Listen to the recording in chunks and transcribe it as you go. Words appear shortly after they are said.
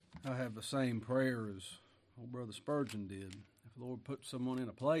I have the same prayer as old Brother Spurgeon did. If the Lord puts someone in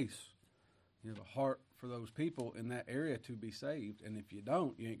a place, you have a heart for those people in that area to be saved. And if you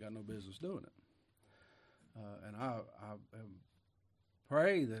don't, you ain't got no business doing it. And I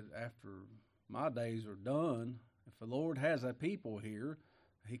pray that after my days are done, if the Lord has a people here,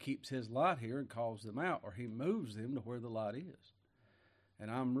 He keeps His light here and calls them out, or He moves them to where the light is. And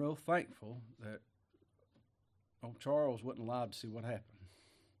I'm real thankful that old Charles wasn't allowed to see what happened.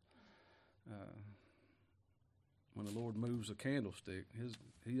 When the Lord moves a candlestick,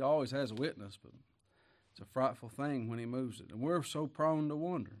 He always has a witness, but it's a frightful thing when He moves it. And we're so prone to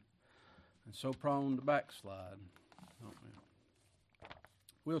wonder and so prone to backslide.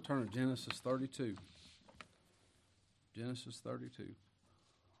 We'll turn to Genesis 32. Genesis 32.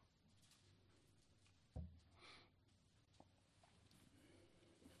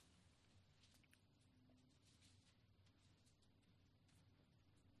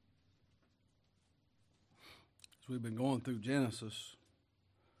 As we've been going through Genesis,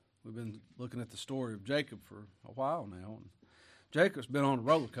 we've been looking at the story of Jacob for a while now. And Jacob's been on a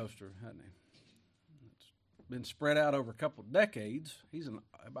roller coaster, hasn't he? It's been spread out over a couple of decades. He's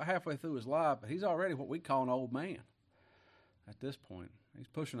about halfway through his life, but he's already what we call an old man at this point. He's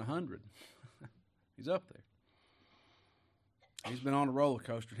pushing 100. He's up there. He's been on a roller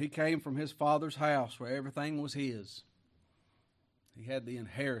coaster. He came from his father's house where everything was his. He had the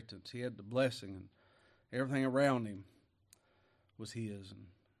inheritance. He had the blessing, and everything around him was his. And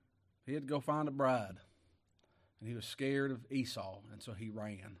he had to go find a bride. And he was scared of Esau, and so he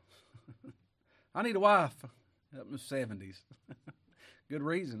ran. I need a wife. Up in the 70s. Good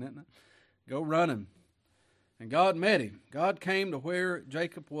reason, isn't it? Go running. And God met him. God came to where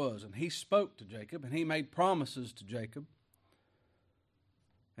Jacob was, and He spoke to Jacob, and He made promises to Jacob.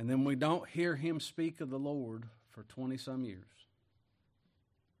 And then we don't hear him speak of the Lord for 20-some years.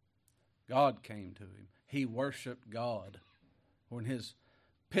 God came to him. He worshiped God when his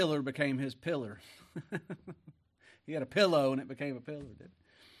pillar became his pillar. He had a pillow, and it became a pillar, didn't it?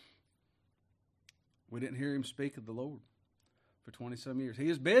 We didn't hear him speak of the Lord for 20-some years. He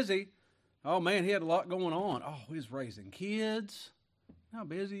was busy. Oh, man, he had a lot going on. Oh, he was raising kids. How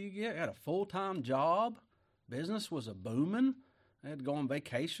busy you get. He had a full-time job. Business was a booming. They had to go on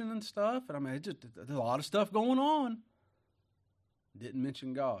vacation and stuff. And I mean, there's a lot of stuff going on. Didn't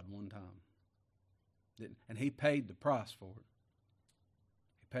mention God one time. Didn't, and He paid the price for it.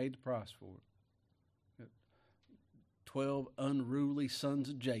 He paid the price for it. 12 unruly sons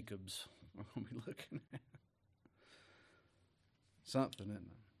of Jacobs. We're going to be looking at something, isn't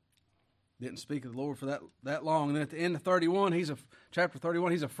it? Didn't speak of the Lord for that long. And then at the end of chapter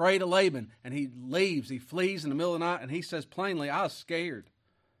 31, he's afraid of Laban. And he leaves. He flees in the middle of the night. And he says plainly, I was scared.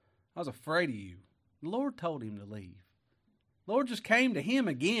 I was afraid of you. The Lord told him to leave. The Lord just came to him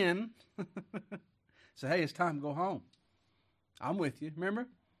again. Said, hey, it's time to go home. I'm with you. Remember?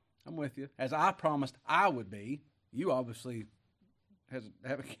 I'm with you. As I promised I would be. You obviously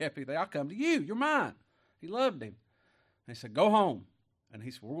haven't kept anything. I'll come to you. You're mine. He loved him. And he said, go home. And he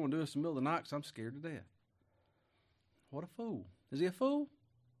said, we're going to do this in the middle of the night because I'm scared to death. What a fool. Is he a fool?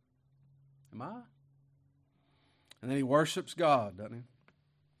 Am I? And then he worships God, doesn't he?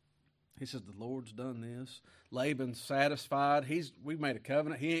 He says, the Lord's done this. Laban's satisfied. We've made a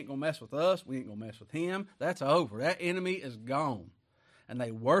covenant. He ain't going to mess with us. We ain't going to mess with him. That's over. That enemy is gone. And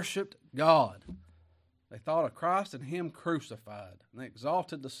they worshipped God. They thought of Christ and Him crucified. And they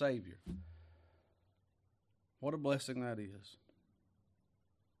exalted the Savior. What a blessing that is.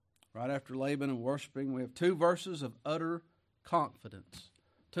 Right after Laban and worshiping, we have 2 verses of utter confidence.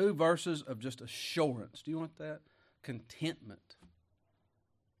 2 verses of just assurance. Do you want that? Contentment.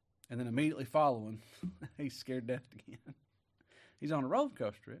 And then immediately following, he's scared to death again. He's on a roller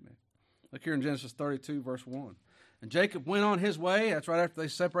coaster, isn't he? Look here in Genesis 32, verse 1. And Jacob went on his way. That's right after they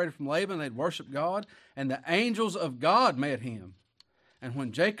separated from Laban. They'd worshiped God. And the angels of God met him. And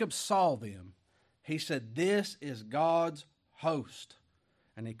when Jacob saw them, he said, this is God's host.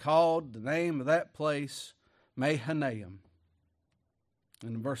 And he called the name of that place Mahanaim.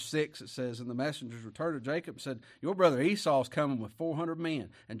 And in verse 6 it says, and the messengers returned to Jacob and said, your brother Esau is coming with 400 men.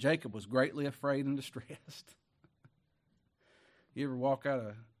 And Jacob was greatly afraid and distressed. You ever walk out of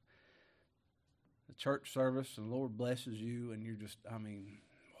a church service and the Lord blesses you and you're just, I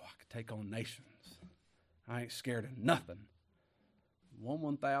could take on nations. I ain't scared of nothing.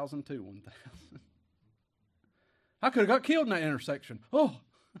 1,000, 2, 1,000. I could have got killed in that intersection. Oh,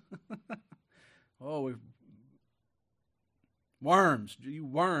 worms. You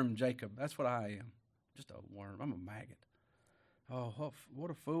worm, Jacob. That's what I am. Just a worm. I'm a maggot. Oh,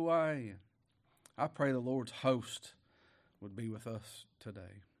 what a fool I am. I pray the Lord's host would be with us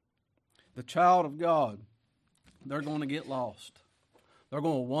today. the child of God, they're going to get lost. They're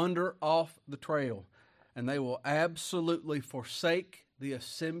going to wander off the trail, and they will absolutely forsake the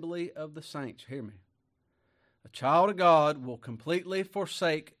assembly of the saints. Hear me. A child of God will completely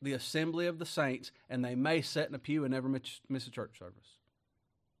forsake the assembly of the saints, and they may sit in a pew and never miss a church service.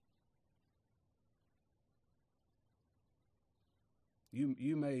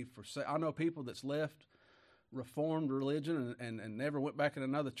 You may forsake. I know people that's left Reformed religion and never went back in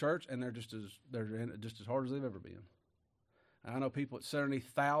another church, and they're in it just as hard as they've ever been. And I know people that sit underneath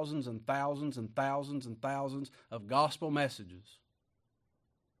thousands and thousands and thousands and thousands of gospel messages,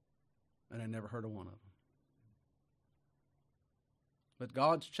 and they never heard of one of them. But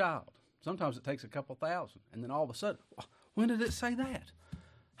God's child, sometimes it takes a couple thousand, and then all of a sudden, when did it say that?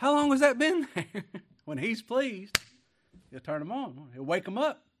 How long has that been there? When He's pleased, He'll turn them on. He'll wake them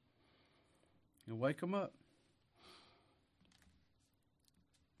up. He'll wake them up.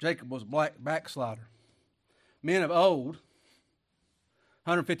 Jacob was a backslider. Men of old,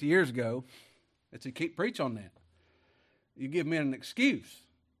 150 years ago, it's to keep preach on that. You give men an excuse.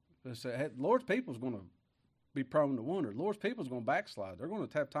 They say, hey, the Lord's people is going to be prone to wander. The Lord's people is going to backslide. They're going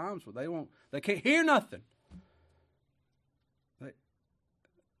to have times where they can't hear nothing.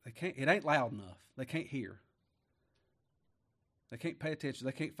 They can't. It ain't loud enough. They can't hear. They can't pay attention.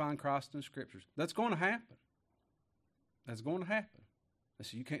 They can't find Christ in the Scriptures. That's going to happen. That's going to happen.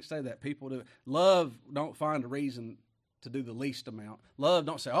 So you can't say that. People do. Love don't find a reason to do the least amount. Love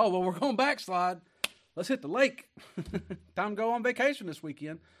don't say, oh, well, we're going to backslide. Let's hit the lake. Time to go on vacation this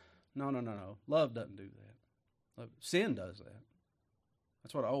weekend. No. Love doesn't do that. Sin does that.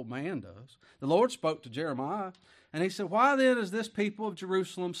 That's what an old man does. The Lord spoke to Jeremiah, and He said, why then is this people of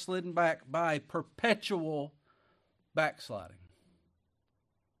Jerusalem slidden back by perpetual backsliding?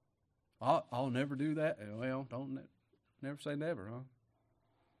 I'll never do that. Well, never say never, huh?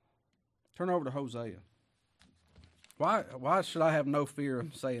 Turn over to Hosea. Why should I have no fear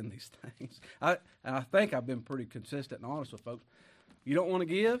of saying these things? I think I've been pretty consistent and honest with folks. You don't want to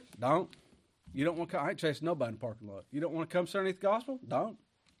give? Don't. You don't want to come? I ain't chasing nobody in the parking lot. You don't want to come underneath the gospel? Don't.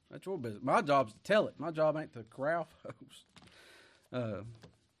 That's your business. My job's to tell it. My job ain't to corral folks.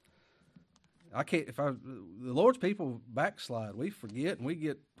 I can't. The Lord's people backslide. We forget and we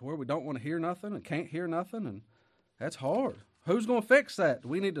get to where we don't want to hear nothing and can't hear nothing, and that's hard. Who's going to fix that? Do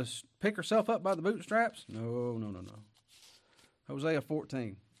we need to pick ourselves up by the bootstraps? No. Hosea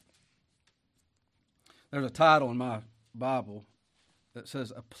 14. There's a title in my Bible that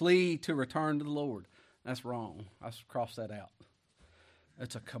says, a plea to return to the Lord. That's wrong. I crossed that out.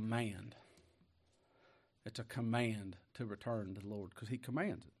 It's a command. It's a command to return to the Lord because He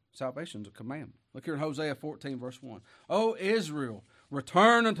commands it. Salvation is a commandment. Look here in Hosea 14, verse 1. O Israel,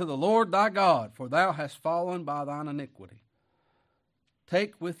 return unto the Lord thy God, for thou hast fallen by thine iniquity.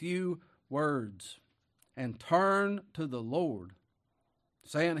 Take with you words, and turn to the Lord,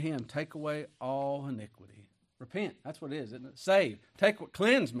 saying to Him, take away all iniquity. Repent. That's what it is, isn't it? Save.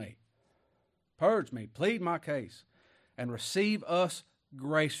 Cleanse me. Purge me. Plead my case. And receive us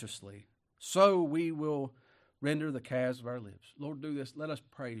graciously. So we will render the calves of our lips. Lord, do this. Let us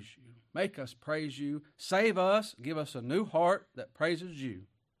praise You. Make us praise You. Save us. Give us a new heart that praises You.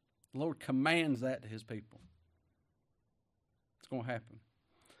 The Lord commands that to His people. It's going to happen.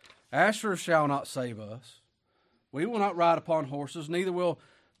 Asher shall not save us. We will not ride upon horses, neither will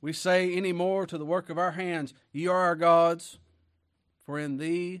we say any more to the work of our hands, Ye are our gods, for in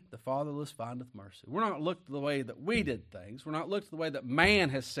Thee the fatherless findeth mercy. We're not looking to the way that we did things. We're not looking to the way that man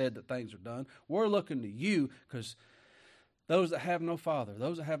has said that things are done. We're looking to You, because those that have no father,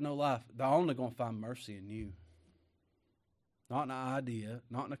 those that have no life, they're only going to find mercy in You. Not in an idea,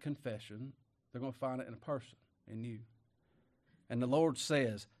 not in a confession. They're going to find it in a person, in You. And the Lord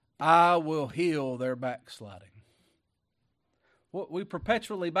says, I will heal their backsliding. Well, we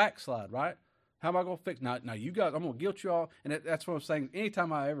perpetually backslide, right? How am I going to fix? Now, you guys, I'm going to guilt you all. And that's what I'm saying.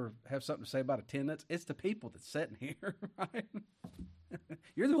 Anytime I ever have something to say about attendance, it's the people that's sitting here, right?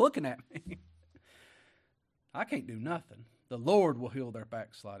 You're looking at me. I can't do nothing. The Lord will heal their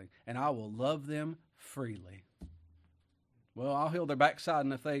backsliding, and I will love them freely. Well, I'll heal their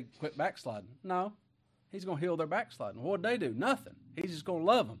backsliding if they quit backsliding. No, He's going to heal their backsliding. What did they do? Nothing. He's just going to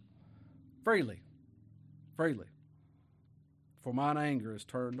love them freely. Freely. For mine anger is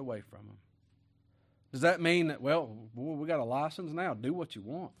turned away from them. Does that mean that, well, we got a license now? Do what you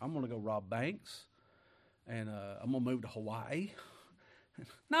want. I'm going to go rob banks, and I'm going to move to Hawaii.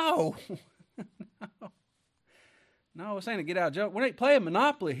 No. No, it's saying to get out of jail. We ain't playing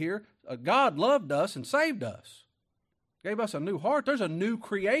Monopoly here. God loved us and saved us. Gave us a new heart. There's a new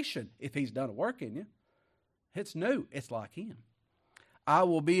creation if He's done a work in you. It's new. It's like Him. I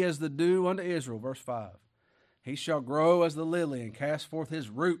will be as the dew unto Israel. Verse 5. He shall grow as the lily and cast forth his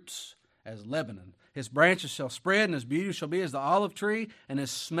roots as Lebanon. His branches shall spread, and his beauty shall be as the olive tree, and his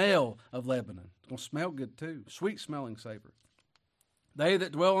smell of Lebanon. It's going to smell good too. Sweet smelling savor. They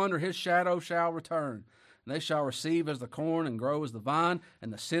that dwell under his shadow shall return. And they shall receive as the corn and grow as the vine,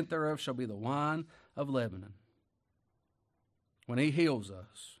 and the scent thereof shall be the wine of Lebanon. When he heals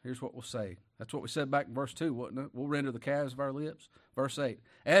us, here's what we'll say. That's what we said back in verse 2, wasn't it? We'll render the calves of our lips. Verse 8.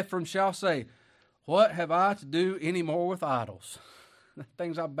 Ephraim shall say, what have I to do any more with idols? The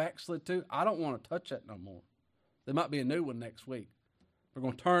things I backslid to, I don't want to touch that no more. There might be a new one next week. We're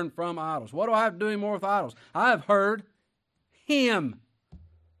going to turn from idols. What do I have to do any more with idols? I have heard him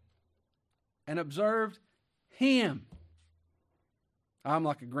and observed him. I'm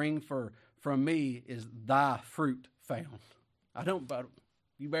like a green fir. From me is thy fruit found.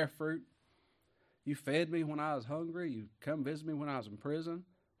 You bear fruit. You fed me when I was hungry. You come visit me when I was in prison.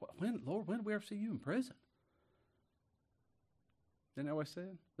 Lord, when did we ever see you in prison? Isn't that what I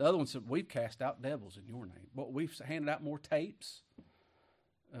said? The other one said, we've cast out devils in your name. But we've handed out more tapes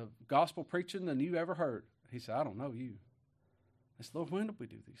of gospel preaching than you ever heard. He said, I don't know you. I said, Lord, when did we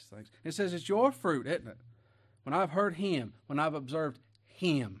do these things? It says it's your fruit, isn't it? When I've heard him, when I've observed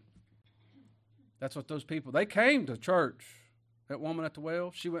him. That's what those people, they came to church. That woman at the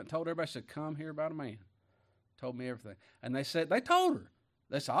well, she went and told everybody, said, come hear about a man. Told me everything. And they told her.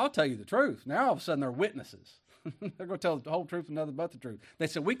 They said, I'll tell you the truth. Now all of a sudden they're witnesses. They're going to tell the whole truth and nothing but the truth. They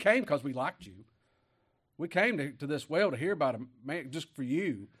said, we came because we liked you. We came to this well to hear about a man just for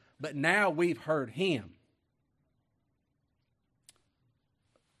you. But now we've heard him.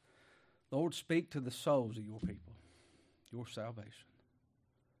 Lord, speak to the souls of your people, your salvation.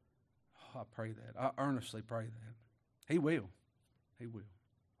 Oh, I pray that. I earnestly pray that. He will. He will.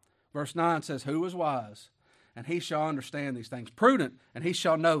 Verse 9 says, who is wise? And he shall understand these things. Prudent, and he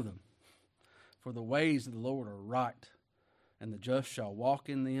shall know them. For the ways of the Lord are right, and the just shall walk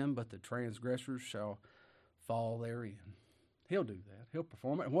in them, but the transgressors shall fall therein. He'll do that. He'll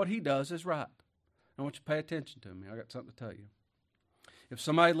perform it. And what he does is right. I want you to pay attention to me. I got something to tell you. If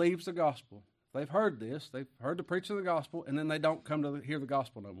somebody leaves the gospel, they've heard this, they've heard the preaching of the gospel, and then they don't come to hear the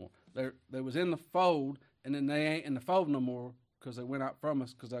gospel no more. They was in the fold, and then they ain't in the fold no more because they went out from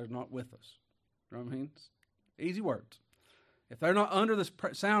us because they're not with us. You know what I mean? It's easy words. If they're not under the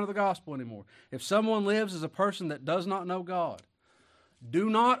sound of the gospel anymore, if someone lives as a person that does not know God, do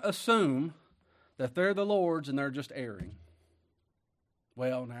not assume that they're the Lord's and they're just erring.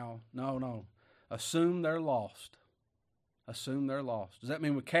 Well, now, no. Assume they're lost. Assume they're lost. Does that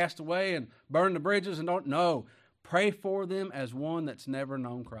mean we cast away and burn the bridges and don't? No. Pray for them as one that's never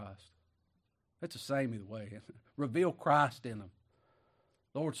known Christ. It's the same either way. Reveal Christ in them.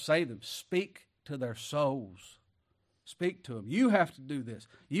 Lord, save them. Speak to their souls. Speak to them. You have to do this.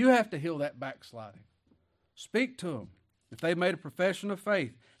 You have to heal that backsliding. Speak to them. If they've made a profession of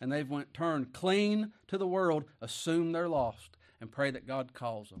faith and they've turned clean to the world, assume they're lost and pray that God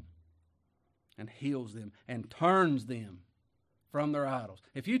calls them and heals them and turns them from their idols.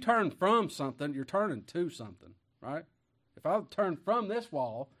 If you turn from something, you're turning to something, right? If I turn from this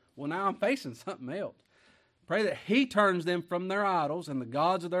wall, well, now I'm facing something else. Pray that he turns them from their idols and the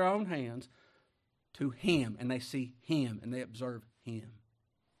gods of their own hands to him, and they see him, and they observe him.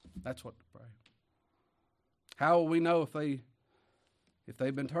 That's what to pray. How will we know if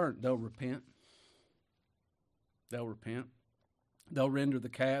they've been turned? They'll repent. They'll repent. They'll render the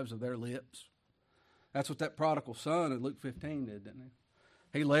calves of their lips. That's what that prodigal son in Luke 15 did, didn't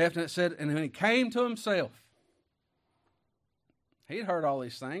he? He left, and it said, and when he came to himself, he'd heard all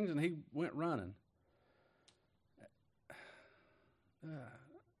these things, and he went running.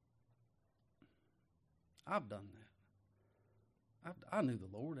 I've done that. I knew the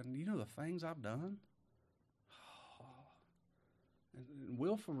Lord, and you know the things I've done? And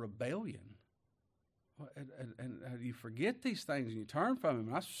willful rebellion. And you forget these things, and you turn from him.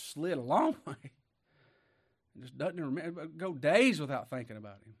 And I slid a long way. And just doesn't remember. Go days without thinking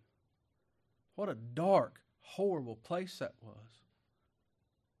about him. What a dark, horrible place that was.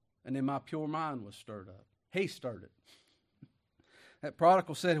 And then my pure mind was stirred up. He stirred it. That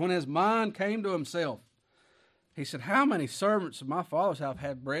prodigal said, when his mind came to himself, he said, how many servants of my father's have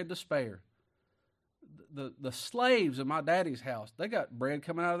had bread to spare? The slaves of my daddy's house, they got bread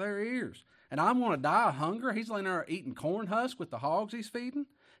coming out of their ears. And I'm going to die of hunger? He's laying there eating corn husk with the hogs he's feeding?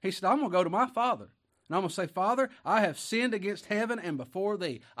 He said, I'm going to go to my father. And I'm going to say, Father, I have sinned against heaven and before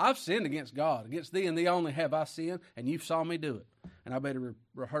thee. I've sinned against God. Against thee and thee only have I sinned, and you saw me do it. And I better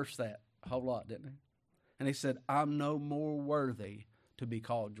rehearse that a whole lot, didn't he? And he said, I'm no more worthy to be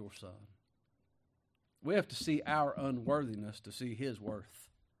called your son. We have to see our unworthiness to see his worth.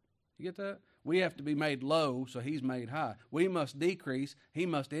 You get that? We have to be made low so he's made high. We must decrease, he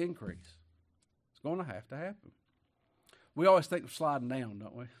must increase. It's going to happen. We always think of sliding down,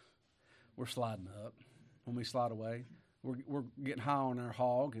 don't we? We're sliding up when we slide away. We're getting high on our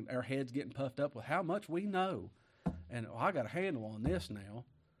hog, and our head's getting puffed up with how much we know. And I got a handle on this now.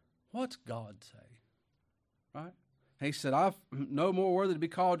 What's God say? Right? He said, I'm no more worthy to be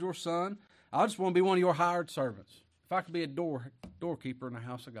called your son. I just want to be one of your hired servants. If I could be a doorkeeper in the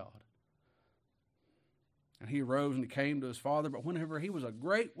house of God. And he arose and he came to his father, but whenever he was a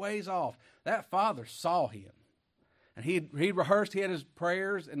great ways off, that father saw him. And he rehearsed, he had his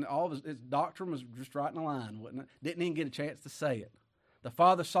prayers, and all of his doctrine was just right in a line, wasn't it? Didn't even get a chance to say it. The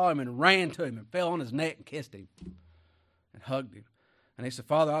father saw him and ran to him and fell on his neck and kissed him and hugged him. And he said,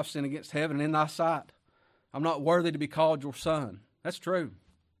 Father, I've sinned against heaven and in thy sight. I'm not worthy to be called your son. That's true.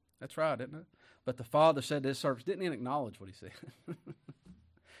 That's right, isn't it? But the father said to his servants, didn't even acknowledge what he said.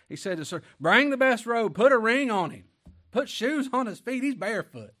 He said to his servants, bring the best robe, put a ring on him, put shoes on his feet, he's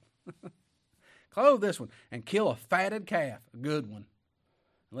barefoot. Clothe this one, and kill a fatted calf, a good one.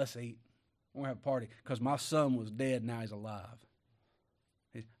 And let's eat. We're going to have a party, because my son was dead, now he's alive.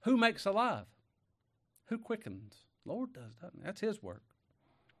 Who makes alive? Who quickens? The Lord does, doesn't he? That's his work.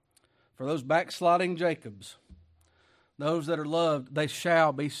 For those backsliding Jacobs, those that are loved, they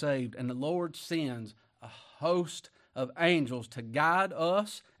shall be saved. And the Lord sends a host of angels to guide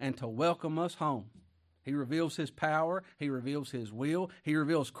us and to welcome us home. He reveals his power. He reveals his will. He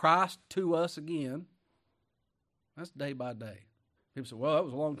reveals Christ to us again. That's day by day. People say, well, that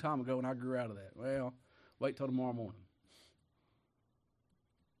was a long time ago and I grew out of that. Well, wait till tomorrow morning.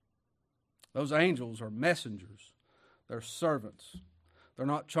 Those angels are messengers. They're servants. They're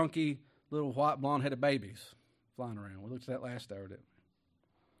not chunky little white blonde-headed babies flying around. We looked at that last hour, didn't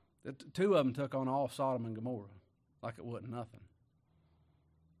we? The two of them took on all Sodom and Gomorrah like it wasn't nothing.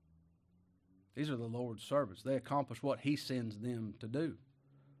 These are the Lord's servants. They accomplish what he sends them to do.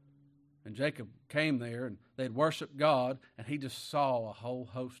 And Jacob came there, and they'd worship God, and he just saw a whole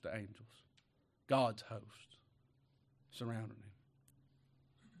host of angels, God's host, surrounding him.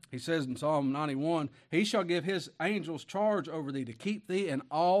 He says in Psalm 91, he shall give his angels charge over thee to keep thee in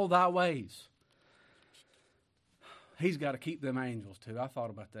all thy ways. He's got to keep them angels too. I thought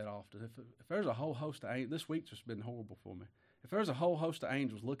about that often. If there's a whole host of angels, this week's just been horrible for me. If there's a whole host of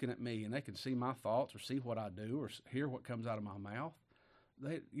angels looking at me and they can see my thoughts or see what I do or hear what comes out of my mouth,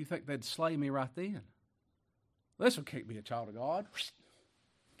 you think they'd slay me right then? This one can't be a child of God.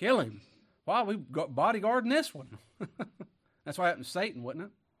 Kill him. Why? We've got bodyguarding this one. That's what happened to Satan, wasn't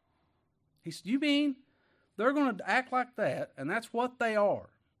it? He said, you mean they're going to act like that, and that's what they are.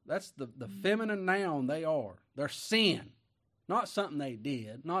 That's the feminine noun they are. They're sin. Not something they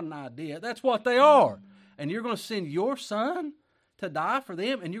did, not an idea. That's what they are. And you're going to send your son to die for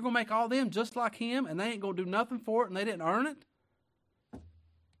them, and you're going to make all them just like him, and they ain't going to do nothing for it, and they didn't earn it?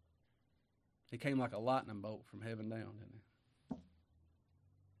 He came like a lightning bolt from heaven down, didn't he?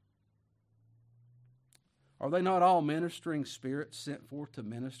 Are they not all ministering spirits sent forth to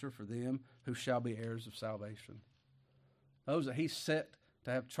minister for them who shall be heirs of salvation? Those that he set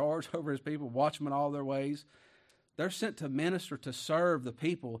to have charge over his people, watch them in all their ways. They're sent to minister, to serve the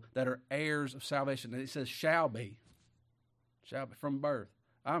people that are heirs of salvation. And it says shall be from birth.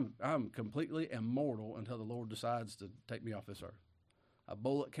 I'm completely immortal until the Lord decides to take me off this earth. A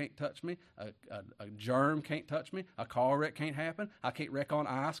bullet can't touch me. A germ can't touch me. A car wreck can't happen. I can't wreck on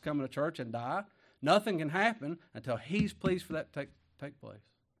ice coming to church and die. Nothing can happen until he's pleased for that to take place.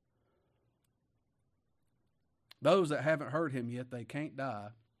 Those that haven't heard him yet, they can't die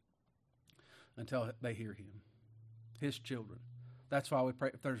until they hear him. His children. That's why we pray.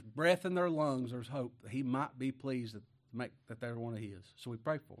 If there's breath in their lungs, there's hope that he might be pleased to make that they're one of his. So we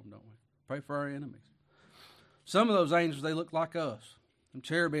pray for them, don't we? Pray for our enemies. Some of those angels, they look like us. Them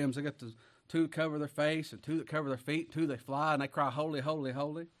cherubims, they got the two that cover their face and two that cover their feet, two they fly and they cry, holy, holy,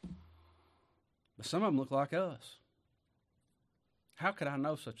 holy. But some of them look like us. How could I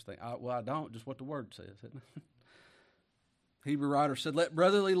know such a thing? Well, I don't, just what the word says, isn't it? Hebrew writer said, let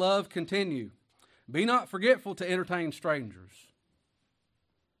brotherly love continue. Be not forgetful to entertain strangers.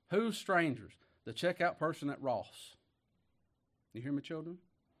 Who's strangers? The checkout person at Ross. You hear me, children?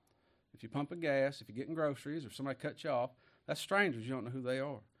 If you pump a gas, if you're getting groceries, or somebody cuts you off, that's strangers. You don't know who they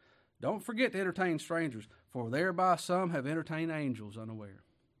are. Don't forget to entertain strangers, for thereby some have entertained angels unaware.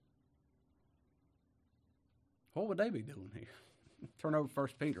 What would they be doing here? Turn over 1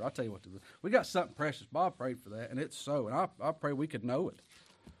 Peter. I'll tell you what to do. We got something precious. Bob prayed for that, and it's so. And I pray we could know it.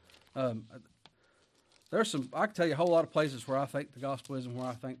 I can tell you a whole lot of places where I think the gospel is and where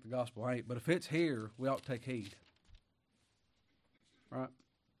I think the gospel ain't, but if it's here, we ought to take heed. Right?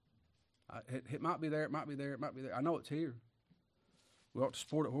 It might be there, it might be there, it might be there. I know it's here. We ought to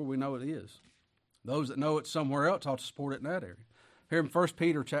support it where we know it is. Those that know it's somewhere else ought to support it in that area. Here in 1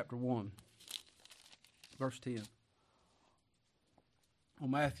 Peter chapter 1, verse 10. Well,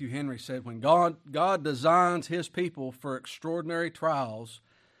 Matthew Henry said, when God designs his people for extraordinary trials,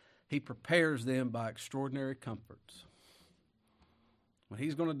 he prepares them by extraordinary comforts. When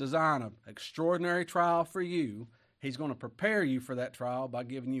he's going to design an extraordinary trial for you, he's going to prepare you for that trial by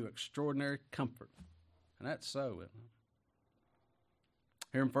giving you extraordinary comfort. And that's so, isn't it?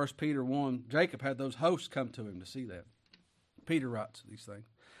 Here in 1 Peter 1, Jacob had those hosts come to him to see that. Peter writes these things.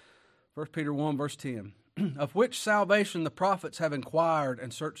 1 Peter 1, verse 10. Of which salvation the prophets have inquired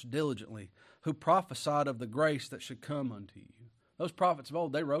and searched diligently, who prophesied of the grace that should come unto you. Those prophets of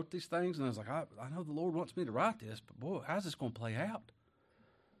old, they wrote these things, and I was like, I know the Lord wants me to write this, but boy, how's this going to play out?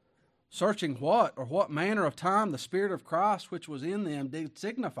 Searching what or what manner of time the Spirit of Christ which was in them did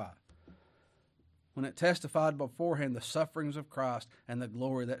signify, when it testified beforehand the sufferings of Christ and the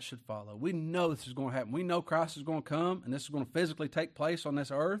glory that should follow. We know this is going to happen. We know Christ is going to come, and this is going to physically take place on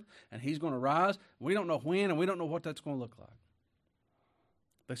this earth, and he's going to rise. We don't know when, and we don't know what that's going to look like.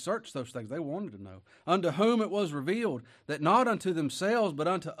 They searched those things. They wanted to know. Unto whom it was revealed that not unto themselves, but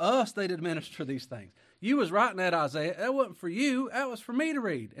unto us they did minister these things. You was writing that, Isaiah. That wasn't for you. That was for me to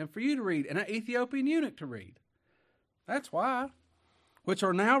read, and for you to read, and an Ethiopian eunuch to read. That's why. Which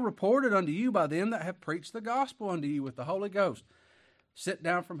are now reported unto you by them that have preached the gospel unto you with the Holy Ghost, sent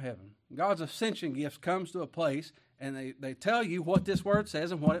down from heaven. God's ascension gift comes to a place, and they tell you what this word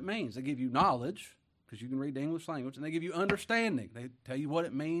says and what it means. They give you knowledge, because you can read the English language, and they give you understanding. They tell you what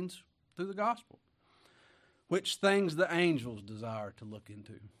it means through the gospel. Which things the angels desire to look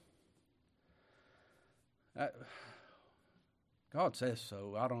into. God says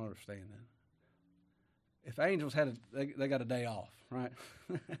so. I don't understand that. If angels had they got a day off, right?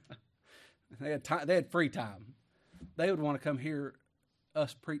 They had free time. They would want to come hear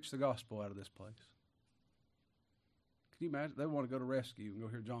us preach the gospel out of this place. Can you imagine? They would want to go to rescue and go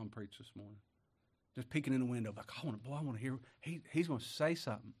hear John preach this morning. Just peeking in the window, like, I want to hear. He's going to say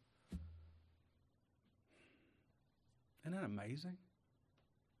something. Isn't that amazing?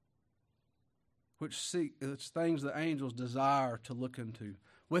 It's things the angels desire to look into.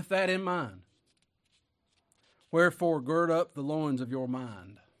 With that in mind, wherefore gird up the loins of your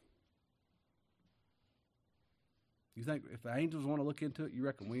mind. You think if the angels want to look into it, you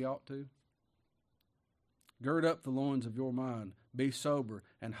reckon we ought to? Gird up the loins of your mind, be sober,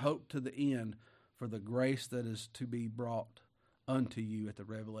 and hope to the end for the grace that is to be brought unto you at the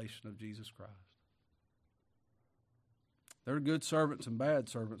revelation of Jesus Christ. They're good servants and bad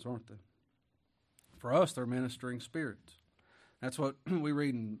servants, aren't they? For us, they're ministering spirits. That's what we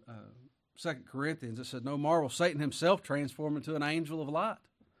read in 2 Corinthians. It said, no marvel, Satan himself transformed into an angel of light.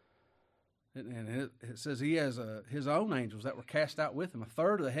 And it says he has his own angels that were cast out with him. A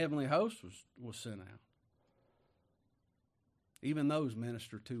third of the heavenly host was sent out. Even those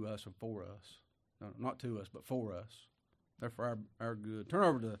minister to us and for us. No, not to us, but for us. They're for our good. Turn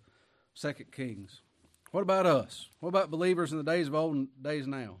over to 2 Kings. What about us? What about believers in the days of old and days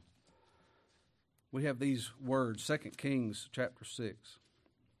now? We have these words, 2 Kings chapter 6.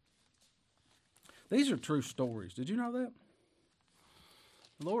 These are true stories. Did you know that?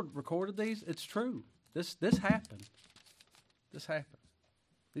 The Lord recorded these. It's true. This happened. This happened.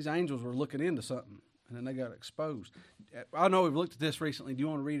 These angels were looking into something, and then they got exposed. I know we've looked at this recently. Do you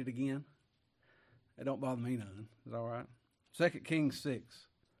want to read it again? It don't bother me none. Is that all right? 2 Kings 6,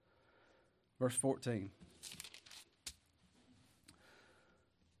 verse 14.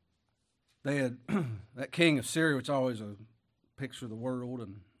 They had that king of Syria, which is always a picture of the world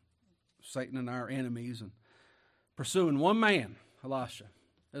and Satan and our enemies, and pursuing one man, Elisha.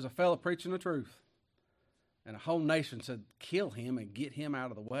 There's a fellow preaching the truth. And a whole nation said, kill him and get him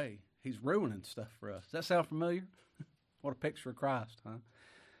out of the way. He's ruining stuff for us. Does that sound familiar? What a picture of Christ, huh?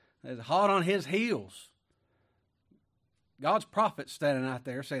 It's hot on his heels. God's prophet standing out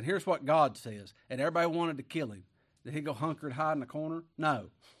there saying, here's what God says. And everybody wanted to kill him. Did he go hunker and hide in the corner?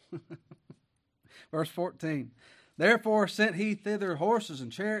 No. Verse 14. Therefore sent he thither horses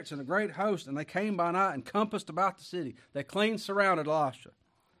and chariots and a great host, and they came by night and compassed about the city. They clean surrounded Elisha.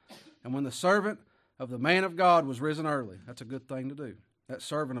 And when the servant of the man of God was risen early, that's a good thing to do. That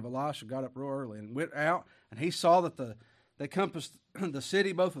servant of Elisha got up real early and went out, and he saw that they compassed the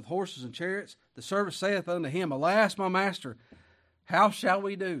city both with horses and chariots. The servant saith unto him, Alas, my master, how shall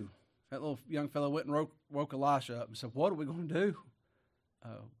we do? That little young fellow went and woke Elisha up and said, what are we going to do?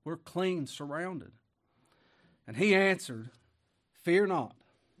 We're clean surrounded. And he answered, Fear not,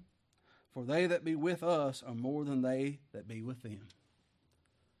 for they that be with us are more than they that be with them.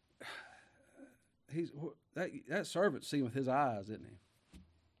 That servant's seeing with his eyes, isn't he?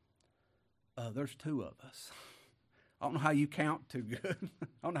 There's two of us. I don't know how you count too good. I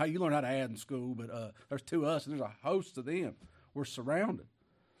don't know how you learn how to add in school, but there's two of us, and there's a host of them. We're surrounded.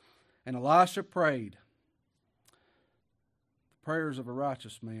 And Elisha prayed. The prayers of a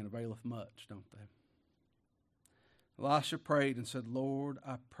righteous man availeth much, don't they? Elisha prayed and said, Lord,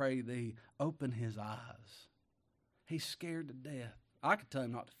 I pray thee, open his eyes. He's scared to death. I could tell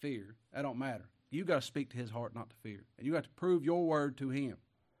him not to fear. That don't matter. You got to speak to his heart not to fear. And you got to prove your word to him.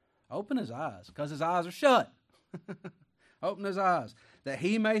 Open his eyes, because his eyes are shut. Open his eyes, that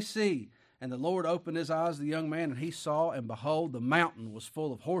he may see. And the Lord opened his eyes to the young man, and he saw, and behold, the mountain was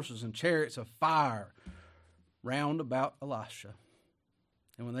full of horses and chariots of fire round about Elisha.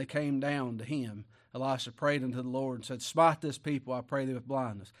 And when they came down to him, Elisha prayed unto the Lord and said, Smite this people, I pray thee, with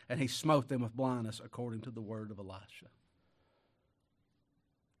blindness. And he smote them with blindness according to the word of Elisha.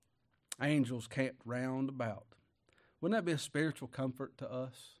 Angels camped round about. Wouldn't that be a spiritual comfort to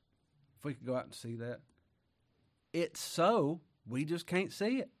us if we could go out and see that? It's so, we just can't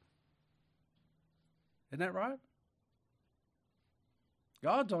see it. Isn't that right?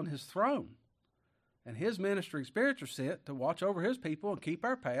 God's on his throne. And his ministry spirits are sent to watch over his people and keep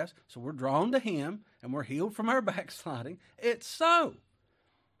our past. So we're drawn to him and we're healed from our backsliding. It's so.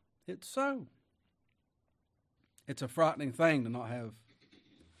 It's so. It's a frightening thing to not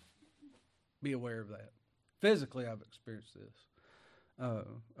be aware of that. Physically, I've experienced this.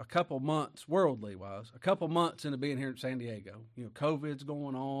 A couple months, worldly wise, a couple months into being here in San Diego. You know, COVID's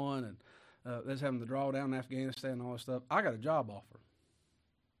going on, and they're having the drawdown in Afghanistan and all this stuff. I got a job offer.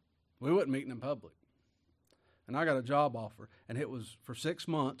 We wasn't meeting in public. And I got a job offer, and it was for 6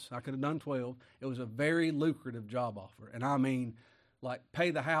 months. I could have done 12. It was a very lucrative job offer. And I mean, like,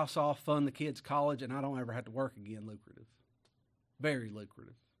 pay the house off, fund the kids' college, and I don't ever have to work again lucrative. Very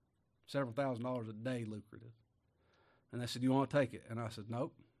lucrative. Several $1,000s a day lucrative. And they said, you want to take it? And I said,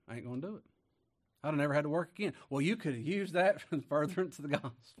 nope, I ain't going to do it. I'd have never had to work again. Well, you could have used that for furtherance of the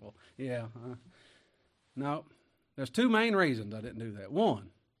gospel. Yeah. No. There's two main reasons I didn't do that. One,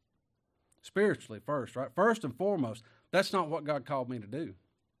 spiritually first, right? First and foremost, that's not what God called me to do.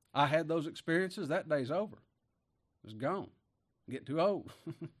 I had those experiences. That day's over. It's gone. I'm getting too old.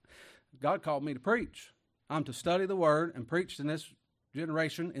 God called me to preach. I'm to study the word and preach in this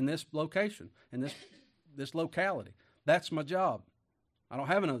generation, in this location, in this locality. That's my job. I don't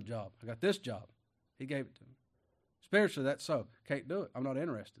have another job. I got this job. He gave it to me. Spiritually, that's so. Can't do it. I'm not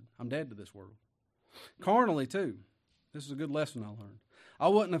interested. I'm dead to this world. Carnally, too. This is a good lesson I learned. I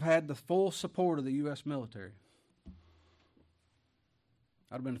wouldn't have had the full support of the U.S. military.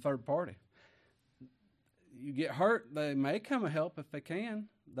 I'd have been a third party. You get hurt, they may come and help if they can.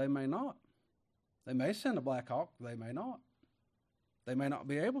 They may not. They may send a Black Hawk. They may not. They may not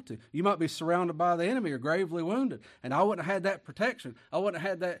be able to. You might be surrounded by the enemy or gravely wounded. And I wouldn't have had that protection. I wouldn't have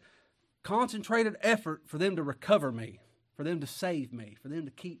had that concentrated effort for them to recover me, for them to save me, for them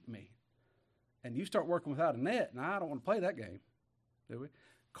to keep me. And you start working without a net, and I don't want to play that game, do we?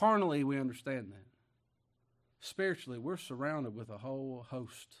 Carnally, we understand that. Spiritually, we're surrounded with a whole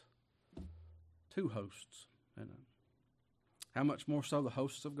host. Two hosts. How much more so the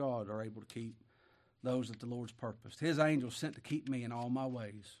hosts of God are able to keep those that the Lord's purposed. His angels sent to keep me in all my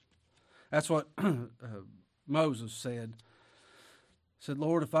ways. That's what Moses said. He said,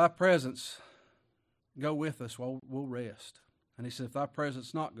 Lord, if thy presence go with us, we'll rest. And he said, if thy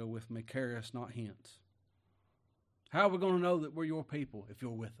presence not go with me, carry us not hence. How are we going to know that we're your people if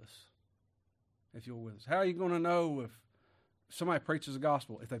you're with us? If you're with us. How are you going to know if somebody preaches the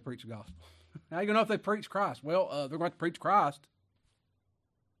gospel, if they preach the gospel? How are you going to know if they preach Christ? Well, they're going to preach Christ.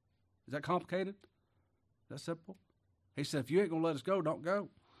 Is that complicated? Is that simple? He said, if you ain't going to let us go, don't go.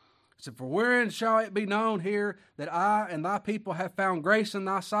 He said, for wherein shall it be known here that I and thy people have found grace in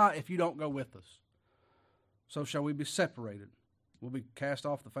thy sight if you don't go with us? So shall we be separated. We'll be cast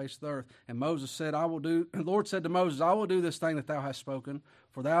off the face of the earth. And Moses said, the Lord said to Moses, I will do this thing that thou hast spoken,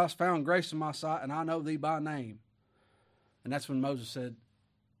 for thou hast found grace in my sight, and I know thee by name. And that's when Moses said,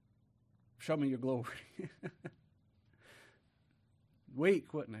 show me your glory.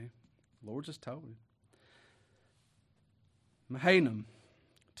 Weak, wasn't he? The Lord just told him. Mahanaim,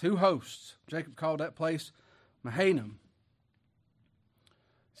 two hosts. Jacob called that place Mahanaim.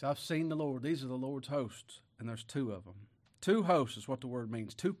 So I've seen the Lord. These are the Lord's hosts, and there's two of them. Two hosts is what the word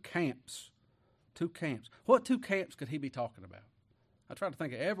means. Two camps. Two camps. What two camps could he be talking about? I tried to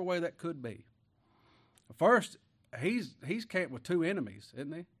think of every way that could be. First, he's camped with two enemies,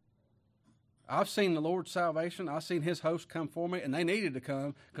 isn't he? I've seen the Lord's salvation. I've seen his host come for me, and they needed to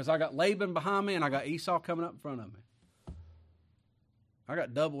come because I got Laban behind me and I got Esau coming up in front of me. I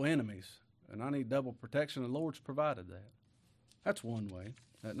got double enemies, and I need double protection. The Lord's provided that. That's one way,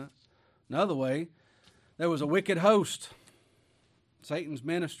 isn't it? Another way, there was a wicked host. Satan's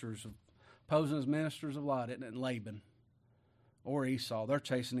ministers, opposing his ministers of light, isn't it? Laban or Esau. They're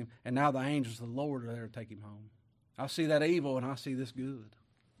chasing him, and now the angels of the Lord are there to take him home. I see that evil, and I see this good.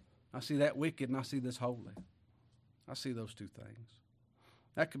 I see that wicked, and I see this holy. I see those two things.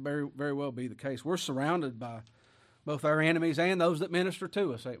 That could very, very well be the case. We're surrounded by both our enemies and those that minister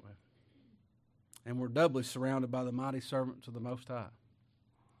to us, ain't we? And we're doubly surrounded by the mighty servants of the Most High.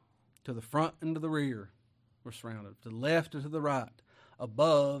 To the front and to the rear, we're surrounded. To the left and to the right,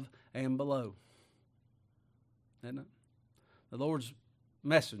 above and below. Isn't it? The Lord's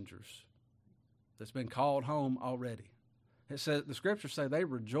messengers that's been called home already. It says, the scriptures say they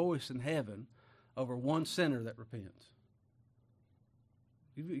rejoice in heaven over one sinner that repents.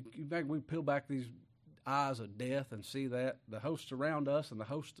 We peel back these eyes of death and see that the hosts around us and the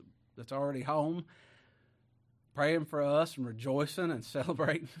host that's already home praying for us and rejoicing and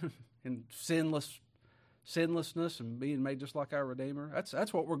celebrating in sinlessness and being made just like our Redeemer.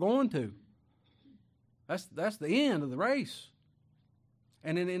 That's what we're going to. That's the end of the race.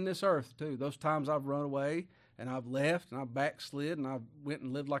 And in this earth too, those times I've run away and I've left and I've backslid and I went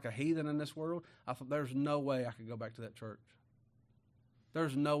and lived like a heathen in this world, I thought there's no way I could go back to that church.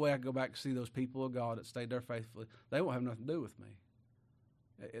 There's no way I could go back and see those people of God that stayed there faithfully. They won't have nothing to do with me.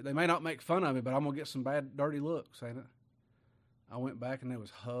 They may not make fun of me, but I'm going to get some bad, dirty looks, ain't it? I went back and there was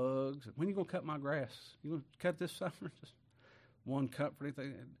hugs. When are you going to cut my grass? You going to cut this summer? Just one comforting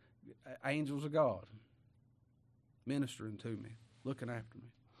thing. Angels of God ministering to me, looking after me.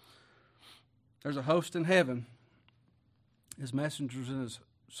 There's a host in heaven, his messengers and his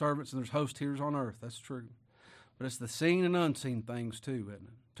servants, and there's hosts here on earth. That's true. But it's the seen and unseen things too, isn't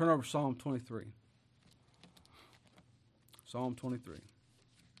it? Turn over to Psalm 23. Psalm 23.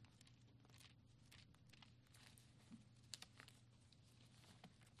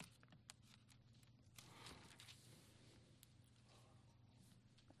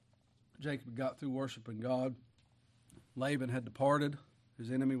 Jacob got through worshiping God. Laban had departed. His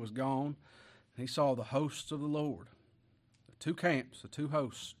enemy was gone. He saw the hosts of the Lord, the two camps, the two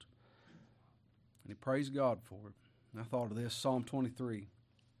hosts. And he praised God for it. And I thought of this, Psalm 23.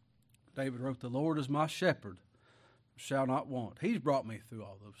 David wrote, "The Lord is my shepherd, shall not want." He's brought me through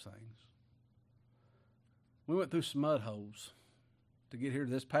all those things. We went through some mud holes to get here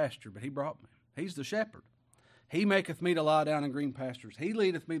to this pasture, but he brought me. He's the shepherd. He maketh me to lie down in green pastures. He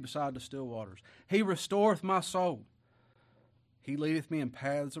leadeth me beside the still waters. He restoreth my soul. He leadeth me in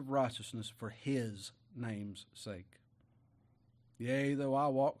paths of righteousness for his name's sake. Yea, though I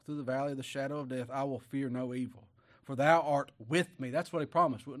walk through the valley of the shadow of death, I will fear no evil. For thou art with me. That's what he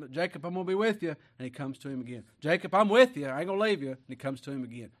promised. Jacob, I'm going to be with you. And he comes to him again. Jacob, I'm with you. I ain't going to leave you. And he comes to him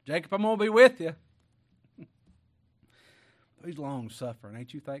again. Jacob, I'm going to be with you. He's long suffering.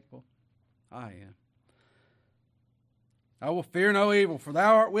 Ain't you thankful? I am. I will fear no evil, for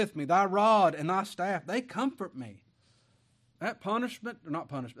thou art with me. Thy rod and thy staff, they comfort me. That punishment, or not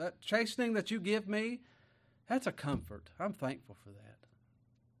punishment, that chastening that you give me, that's a comfort. I'm thankful for that.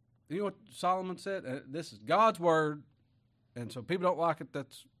 You know what Solomon said? This is God's word, and so people don't like it,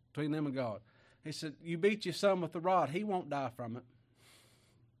 that's between them and God. He said, you beat your son with the rod, he won't die from it.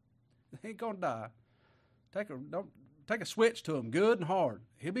 He ain't going to die. Take a switch to him, good and hard.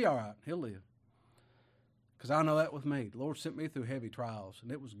 He'll be all right. He'll live. Because I know that with me. The Lord sent me through heavy trials,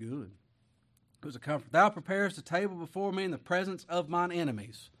 and it was good. It was a comfort. Thou preparest a table before me in the presence of mine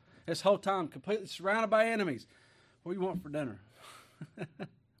enemies. This whole time, completely surrounded by enemies. What do you want for dinner?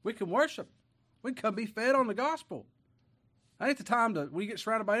 We can worship. We can come be fed on the gospel. That ain't the time when you get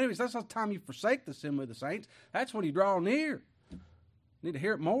surrounded by enemies. That's not the time you forsake the assembly of the saints. That's when you draw near. Need to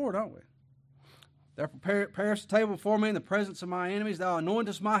hear it more, don't we? Thou preparest a table before me in the presence of my enemies. Thou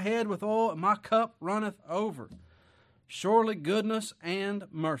anointest my head with oil, and my cup runneth over. Surely goodness and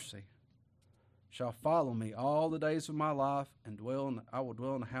mercy shall follow me all the days of my life, and I will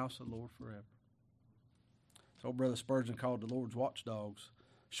dwell in the house of the Lord forever. So old Brother Spurgeon called the Lord's watchdogs.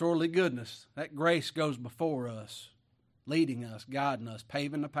 Surely goodness, that grace goes before us, leading us, guiding us,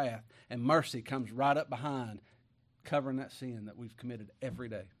 paving the path, and mercy comes right up behind, covering that sin that we've committed every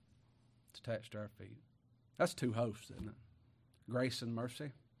day. It's attached to our feet. That's two hosts, isn't it? Grace and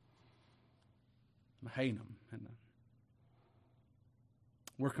mercy. Mahanaim, isn't it?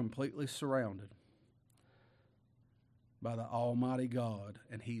 We're completely surrounded by the Almighty God,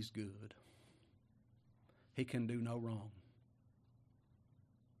 and He's good. He can do no wrong.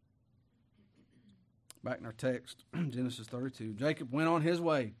 Back in our text, Genesis 32. Jacob went on his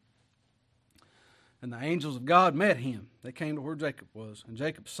way, and the angels of God met him. They came to where Jacob was. And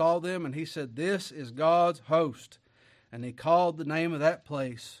Jacob saw them, and he said, "This is God's host." And he called the name of that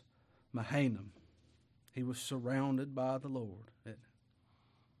place Mahanaim. He was surrounded by the Lord. Just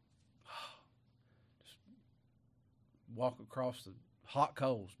walk across the hot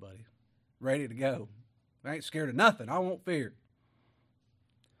coals, buddy. Ready to go. I ain't scared of nothing. I won't fear.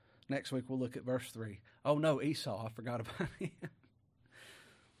 Next week we'll look at verse 3. Oh no, Esau. I forgot about him.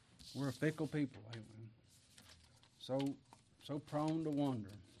 We're a fickle people, ain't we? So prone to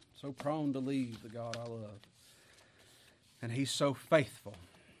wander. So prone to leave the God I love. And he's so faithful.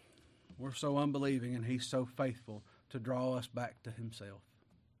 We're so unbelieving, and he's so faithful to draw us back to himself.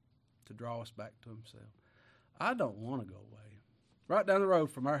 To draw us back to himself. I don't want to go away. Right down the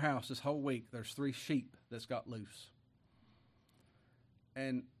road from our house this whole week, there's 3 sheep that's got loose.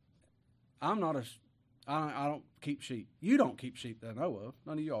 And I don't keep sheep. You don't keep sheep that I know of.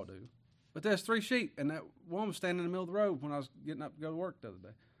 None of y'all do. But there's 3 sheep, and that one was standing in the middle of the road when I was getting up to go to work the other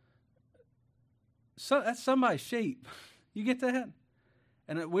day. So that's somebody's sheep. You get that?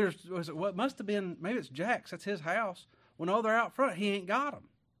 And what must have been, maybe it's Jack's. That's his house. Well, no, they're out front. He ain't got them.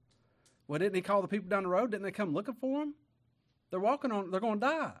 Well, didn't he call the people down the road? Didn't they come looking for him? They're walking on, they're going to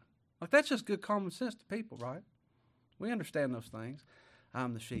die. Like, that's just good common sense to people, right? We understand those things.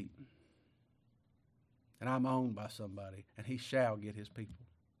 I'm the sheep. And I'm owned by somebody. And he shall get his people.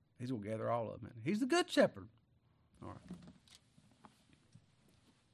 He's going to gather all of them. He's the good shepherd. All right.